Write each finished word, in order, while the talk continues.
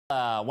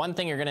One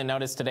thing you're going to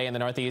notice today in the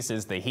Northeast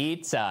is the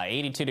heat.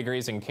 82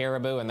 degrees in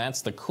Caribou, and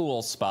that's the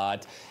cool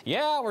spot.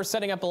 Yeah, we're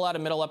setting up a lot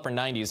of middle upper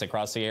 90s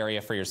across the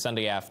area for your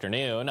Sunday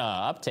afternoon.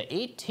 Up to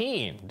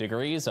 18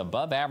 degrees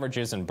above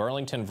averages in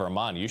Burlington,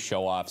 Vermont. You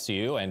show-offs,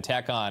 you. And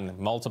tack on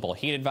multiple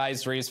heat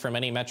advisories for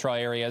many metro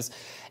areas.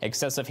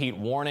 Excessive heat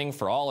warning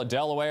for all of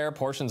Delaware,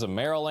 portions of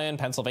Maryland,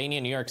 Pennsylvania,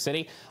 New York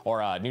City,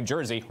 or New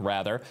Jersey,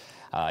 rather.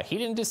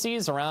 Heat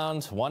indices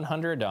around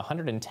 100 to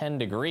 110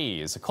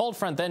 degrees. A cold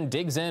front then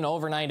digs in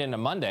overnight into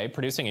Monday,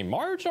 producing a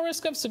marginal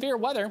risk of severe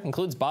weather.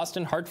 Includes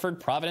Boston, Hartford,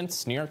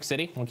 Providence, New York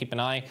City. We'll keep an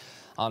eye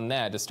on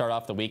that to start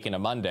off the week into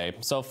Monday.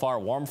 So far,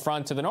 warm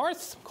front to the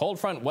north, cold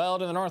front well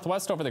to the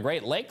northwest over the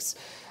Great Lakes.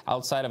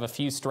 Outside of a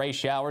few stray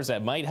showers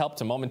that might help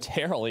to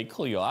momentarily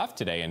cool you off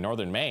today in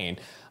northern Maine.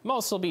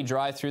 Most will be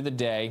dry through the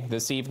day.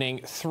 This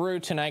evening through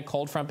tonight,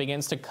 cold front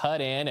begins to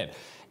cut in and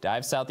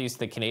dive southeast of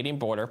the Canadian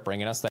border,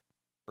 bringing us that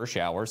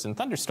showers and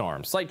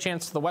thunderstorms. Slight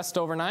chance to the west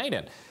overnight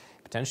and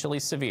potentially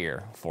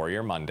severe for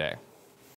your Monday.